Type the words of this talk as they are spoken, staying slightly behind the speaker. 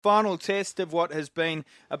final test of what has been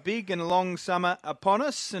a big and long summer upon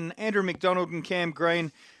us, and Andrew McDonald and Cam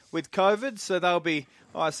Green with COVID, so they'll be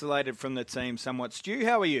isolated from the team somewhat. Stu,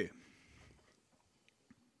 how are you?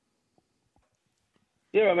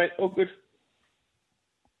 Yeah, mate, all good.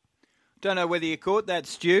 Don't know whether you caught that,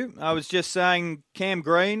 Stu. I was just saying Cam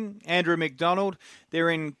Green, Andrew McDonald, they're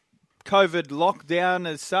in COVID lockdown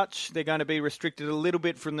as such. They're going to be restricted a little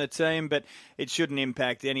bit from the team, but it shouldn't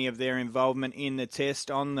impact any of their involvement in the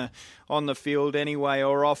test on the field anyway,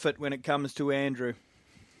 or off it when it comes to Andrew.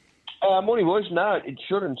 Morning, boys. No, it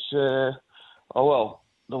shouldn't. The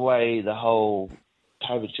way the whole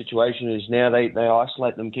COVID situation is now, they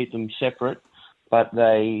isolate them, keep them separate, but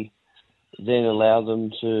they then allow them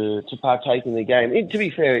to partake in the game. And to be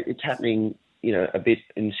fair, it's happening, a bit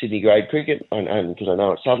in Sydney grade cricket, because I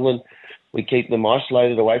know at Sutherland, we keep them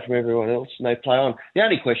isolated away from everyone else and they play on. The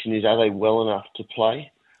only question is, are they well enough to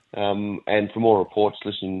play? And from all reports,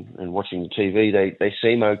 listening and watching the TV, they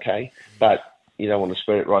seem okay, but you don't want to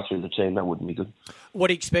spread it right through the team. That wouldn't be good. What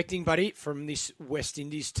are you expecting, buddy, from this West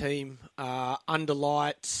Indies team? Under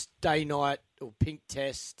lights, day, night, or pink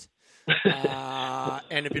test,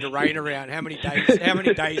 and a bit of rain around. How many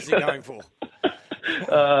days are you going for?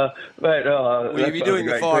 Mate, will you be doing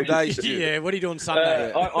the 5 days? Yeah, what are you doing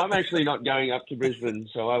Sunday? I'm actually not going up to Brisbane,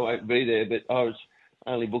 so I won't be there, but I was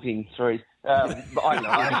only booking 3. But I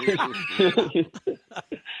know.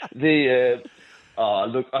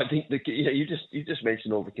 Look, I think you just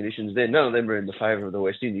mentioned all the conditions there. None of them are in the favour of the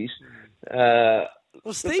West Indies.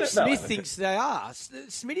 Well, Steve Smith thinks they are.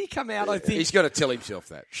 Smitty come out, I think. He's got to tell himself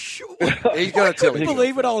that. Sure. He's got to tell himself. I couldn't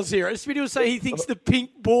believe what I was hearing. Smitty will say he thinks the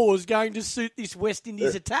pink ball is going to suit this West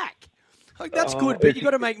Indies attack. Like, that's good, but you've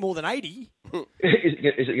got to make more than 80. Is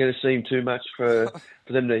it going to seem too much for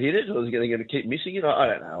them to hit it, or is it going to keep missing it? I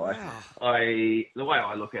don't know. Wow. The way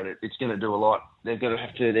I look at it, it's going to do a lot. They're going to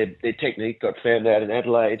have to. Their technique got found out in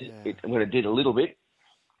Adelaide when it did a little bit.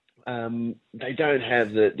 They don't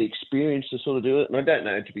have the experience to sort of do it, and I don't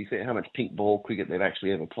know, to be fair, how much pink ball cricket they've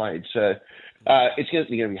actually ever played. So it's going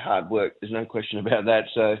to be hard work. There's no question about that.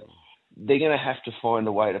 So they're going to have to find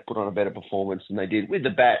a way to put on a better performance than they did with the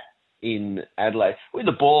bat in Adelaide. With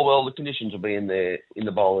the ball, well, the conditions will be in the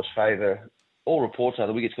bowler's favour. All reports are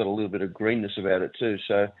the wicket's got a little bit of greenness about it too,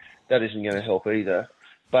 so that isn't going to help either.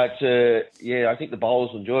 But, I think the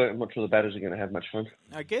bowlers will enjoy it. I'm not sure the batters are going to have much fun.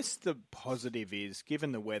 I guess the positive is,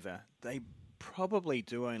 given the weather, they probably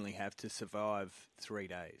do only have to survive 3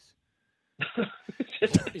 days.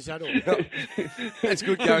 Is that all? That's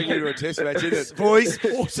good going into a test match, isn't it? Boys,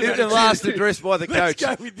 here's the last address by the coach.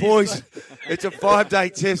 Boys, it's a 5-day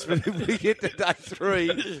test, but if we get to day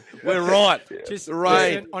 3, we're right. Just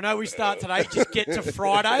rain. I know we start today. Just get to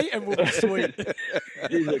Friday and we'll be sweet.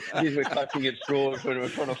 We're clutching at straws when we're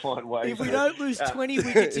trying to find ways. If we don't lose 20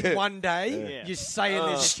 wickets in 1 day, you're saying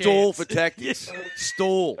there's a stall chance. for tactics.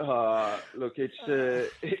 Stall. Look, it's...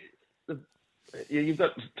 You've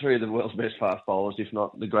got 3 of the world's best fast bowlers, if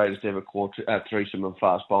not the greatest ever threesome of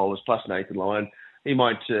fast bowlers, plus Nathan Lyon. He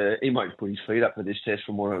might put his feet up for this test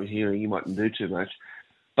from what I'm hearing. He mightn't do too much.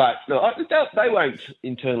 But no, they won't,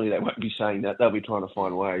 internally, they won't be saying that. They'll be trying to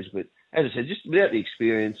find ways. But as I said, just without the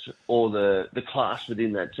experience or the class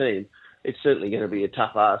within that team, it's certainly going to be a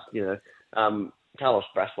tough ask. Carlos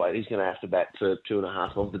Brathwaite, he's going to have to bat for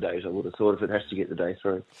 2.5 of the days, I would have thought, if it has to get the day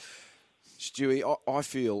through. Stewie, I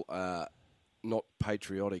feel... not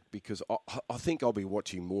patriotic, because I think I'll be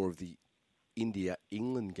watching more of the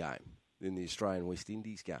India-England game than the Australian-West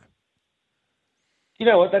Indies game. You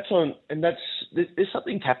know what, there's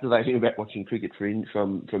something captivating about watching cricket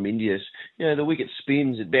from India's. The wicket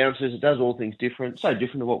spins, it bounces, it does all things different, so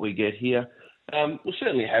different to what we get here. We'll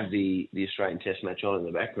certainly have the Australian Test match on in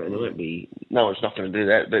the background. No one's not going to do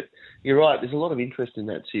that, but you're right, there's a lot of interest in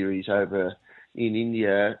that series over in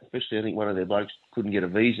India, especially I think one of their blokes couldn't get a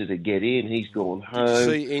visa to get in. He's gone home. Did you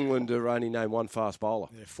see England are only named 1 fast bowler?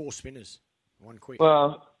 Yeah, 4 spinners, 1 quick.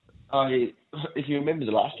 Well, if you remember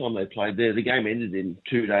the last time they played there, the game ended in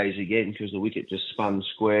 2 days again because the wicket just spun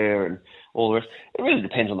square and all the rest. It really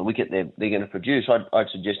depends on the wicket they're going to produce. I'd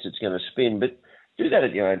suggest it's going to spin, but do that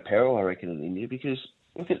at your own peril, I reckon, in India, because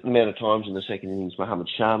look at the amount of times in the second innings Mohammad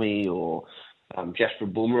Shami or Jasper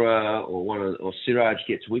Bumrah or Siraj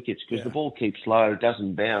gets wickets because the ball keeps low,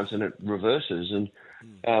 doesn't bounce, and it reverses. And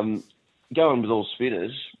going with all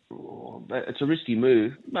spinners, it's a risky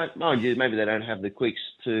move. Mind you, maybe they don't have the quicks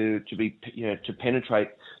to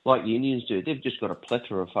penetrate like the Indians do. They've just got a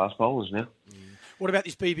plethora of fast bowlers now. What about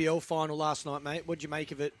this BBL final last night, mate? What did you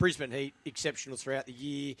make of it? Brisbane Heat, exceptional throughout the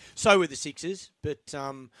year. So were the Sixers, but...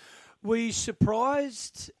 were you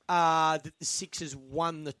surprised that the Sixers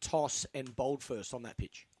won the toss and bowled first on that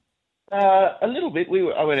pitch? A little bit.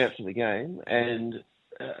 I went out to the game, and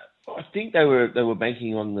I think they were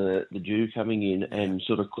banking on the dew coming in and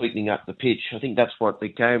sort of cleaning up the pitch. I think that's what the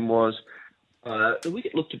game was. The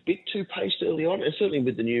wicket looked a bit too paced early on, and certainly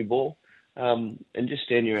with the new ball. And just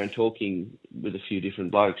standing around talking with a few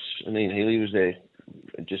different blokes, and Ian Healy was there,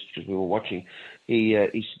 just because we were watching. We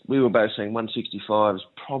were both saying 165 is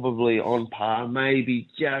probably on par, maybe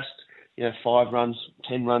just 5 runs,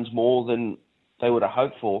 10 runs more than they would have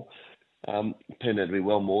hoped for. Turned out to be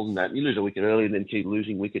well more than that. You lose a wicket early and then keep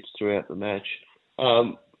losing wickets throughout the match.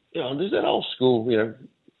 There's that old school, we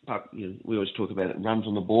always talk about it, runs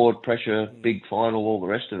on the board, pressure, big final, all the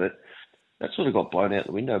rest of it. That sort of got blown out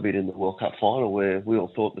the window a bit in the World Cup final, where we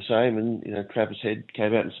all thought the same, and Travis Head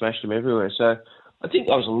came out and smashed them everywhere. So I think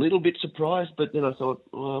I was a little bit surprised, but then I thought,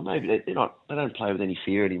 well, maybe they don't play with any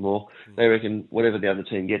fear anymore. They reckon whatever the other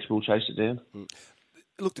team gets, we'll chase it down.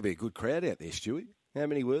 It looked to be a good crowd out there, Stewie. How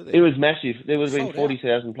many were there? It was massive. There would have been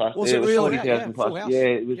 40,000 plus. Was it really? 40,000 plus. Yeah,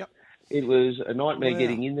 it was. Yep. It was a nightmare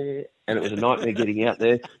getting in there, and it was a nightmare getting out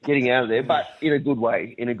of there, but in a good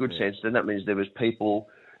way, in a good sense. And that means there was people.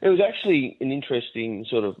 It was actually an interesting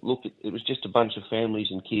sort of look. It was just a bunch of families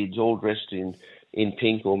and kids all dressed in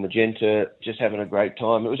pink or magenta, just having a great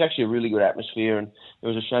time. It was actually a really good atmosphere, and it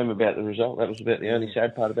was a shame about the result. That was about the only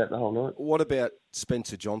sad part about the whole night. What about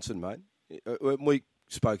Spencer Johnson, mate? We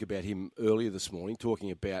spoke about him earlier this morning, talking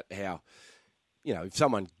about how, if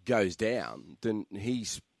someone goes down, then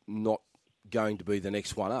he's not going to be the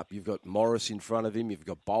next one up. You've got Morris in front of him. You've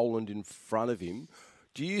got Boland in front of him.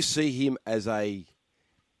 Do you see him as a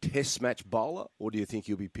test match bowler, or do you think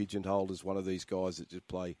he'll be pigeonholed as one of these guys that just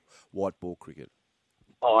play white ball cricket?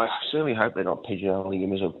 Oh, I certainly hope they're not pigeonholing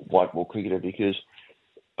him as a white ball cricketer, because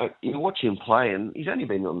you watch him play, and he's only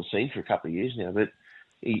been on the scene for a couple of years now, but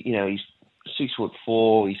he's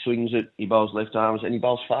 6'4", he swings it, he bowls left arms, and he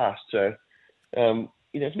bowls fast. So,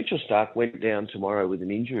 if Mitchell Starc went down tomorrow with an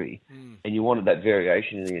injury, and you wanted that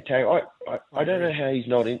variation in the attack, I don't know how he's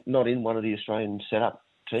not in one of the Australian setup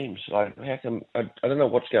teams. Like, how come? I don't know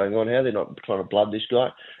what's going on. How they're not trying to blood this guy.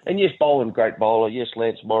 And yes, Boland, great bowler. Yes,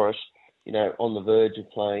 Lance Morris, on the verge of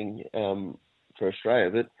playing for Australia.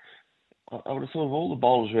 But I would have thought of all the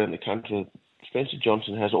bowlers around the country, Spencer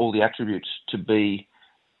Johnson has all the attributes to be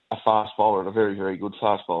a fast bowler and a very, very good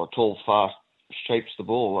fast bowler. Tall, fast, shapes the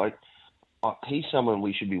ball. He's someone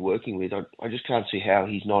we should be working with. I just can't see how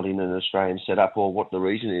he's not in an Australian setup, or what the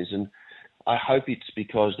reason is. And I hope it's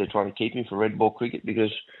because they're trying to keep him for red ball cricket,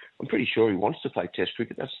 because I'm pretty sure he wants to play Test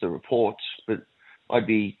cricket. That's the reports. But I'd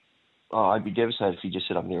be devastated if he just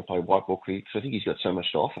set up there and play white ball cricket, because I think he's got so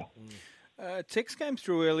much to offer. Text came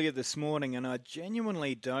through earlier this morning, and I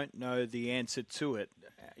genuinely don't know the answer to it.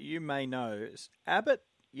 You may know. Abbott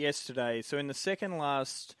yesterday, so in the second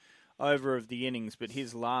last over of the innings, but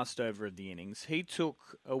his last over of the innings, he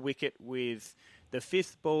took a wicket with the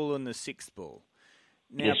 5th ball and the 6th ball.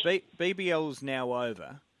 Now, yes. BBL's now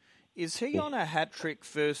over. Is he on a hat-trick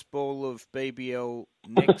first ball of BBL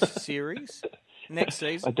next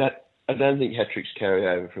season? I don't think hat-tricks carry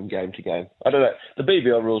over from game to game. I don't know. The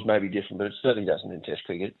BBL rules may be different, but it certainly doesn't in Test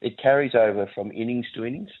cricket. It carries over from innings to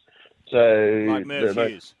innings. So like Merv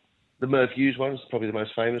Hughes. The Merv Hughes one is probably the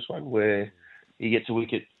most famous one, where he gets a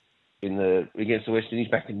wicket against the West Indies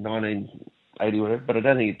back in 1980 or whatever, but I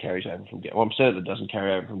don't think it carries over from game. Well, I'm certain it doesn't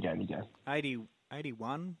carry over from game to game.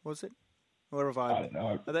 81, was it? Or have I don't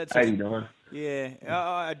know. Oh, that's 89. Yeah,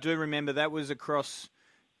 I do remember that was across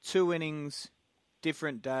 2 innings,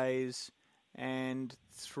 different days, and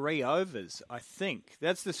 3 overs, I think.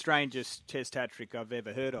 That's the strangest Test hat-trick I've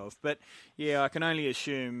ever heard of. But, yeah, I can only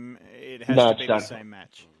assume it has to be the same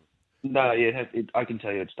match. No, yeah, I can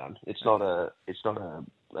tell you it's done. It's not a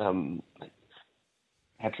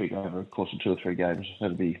hat-trick over a course of 2 or 3 games.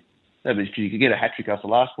 That'd be because you could get a hat-trick off the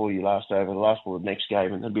last ball you last over, the last ball of the next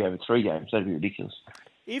game, and that'd be over 3 games. That'd be ridiculous.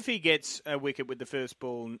 If he gets a wicket with the first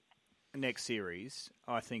ball next series,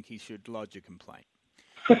 I think he should lodge a complaint.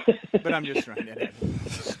 But I'm just throwing that out.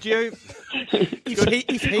 Stu, if he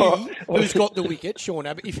who's got the wicket, Sean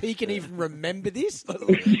Abbott, if he can even remember this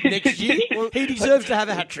next year, he deserves to have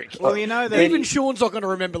a hat-trick. Well, you know that even Sean's not going to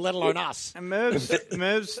remember, let alone us. And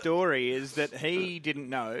Merv's story is that he didn't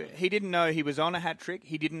know. He didn't know he was on a hat-trick.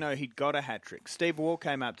 He didn't know he'd got a hat-trick. Steve Waugh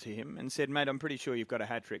came up to him and said, "Mate, I'm pretty sure you've got a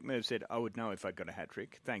hat-trick." Merv said, "I would know if I'd got a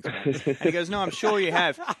hat-trick. Thanks, mate." And he goes, "No, I'm sure you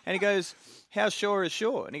have." And he goes, "How sure is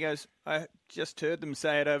sure?" And he goes, "I just heard them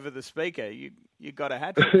say it over the speaker. You got a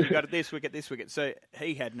hat-trick. You got this wicket. So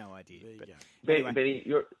he had no idea. But anyway. Benny,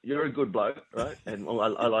 you're a good bloke, right? And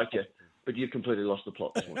I like you. but you've completely lost the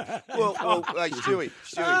plot. Well, hey, Stewie,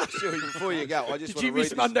 before you go, I just Did want you to read miss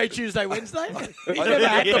this. Monday, Tuesday, Wednesday? You never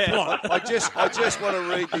had the plot. I just want to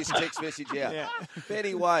read this text message out. Yeah.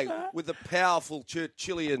 Anyway, with the powerful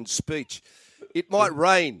Churchillian speech, it might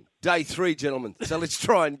rain. Day 3, gentlemen. So let's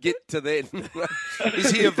try and get to then.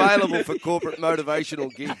 Is he available for corporate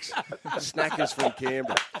motivational gigs? Snackers from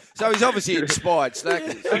Canberra. So he's obviously inspired.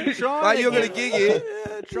 Snackers. Mate, you're going to gig here.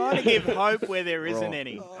 Trying to give hope where there isn't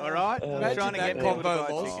any. All right? I'm Imagine trying to that get people to combo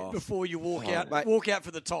buy was tickets. before you walk out. mate. Walk out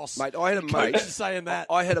for the toss. Mate, I had a Coach mate. is saying that.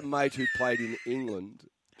 I had a mate who played in England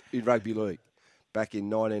in rugby league back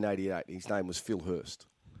in 1988. His name was Phil Hurst.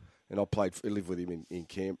 And I lived with him in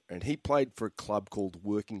camp. And he played for a club called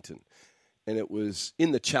Workington. And it was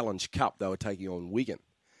in the Challenge Cup. They were taking on Wigan.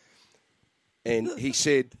 And he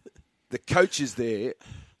said the coaches there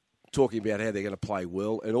talking about how they're going to play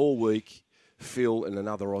well. And all week, Phil and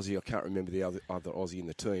another Aussie, I can't remember the other Aussie in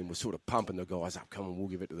the team, was sort of pumping the guys up. Come on, we'll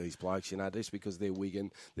give it to these blokes. You know, just because they're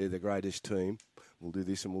Wigan, they're the greatest team. We'll do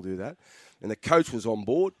this and we'll do that. And the coach was on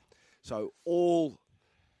board. So all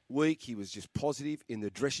week he was just positive in the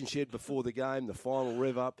dressing shed before the game, the final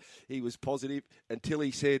rev up. He was positive until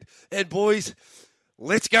he said, "And boys,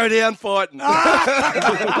 let's go down fighting." And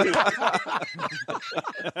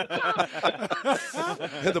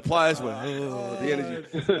the players went, the energy.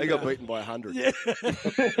 They got beaten by 100. Yeah.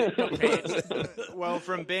 Well,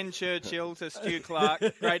 from Ben Churchill to Stu Clark,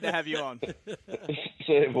 great to have you on.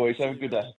 See you, boys. Have a good day.